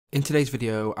In today's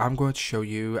video, I'm going to show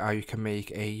you how you can make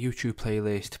a YouTube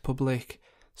playlist public.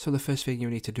 So the first thing you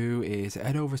need to do is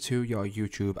head over to your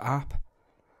YouTube app.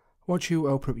 Once you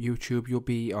open up YouTube, you'll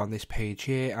be on this page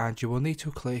here and you will need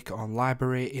to click on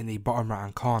Library in the bottom right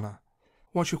hand corner.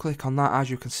 Once you click on that, as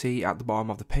you can see at the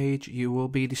bottom of the page, you will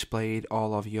be displayed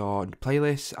all of your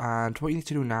playlists, and what you need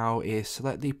to do now is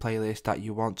select the playlist that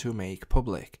you want to make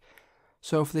public.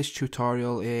 So for this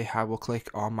tutorial here, I will click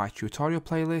on my tutorial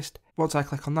playlist. Once I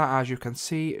click on that, as you can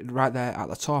see right there at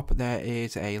the top, there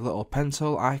is a little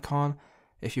pencil icon.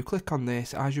 If you click on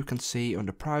this, as you can see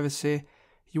under privacy,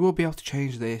 you will be able to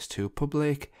change this to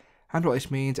public, and what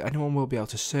this means, anyone will be able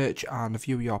to search and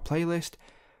view your playlist,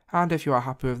 and if you are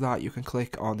happy with that, you can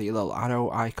click on the little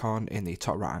arrow icon in the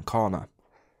top right hand corner.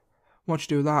 Once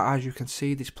you do that, as you can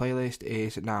see, this playlist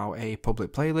is now a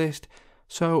public playlist.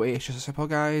 So it's just as simple,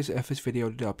 guys. If this video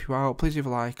did help you out, please leave a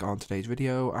like on today's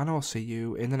video and I'll see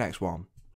you in the next one.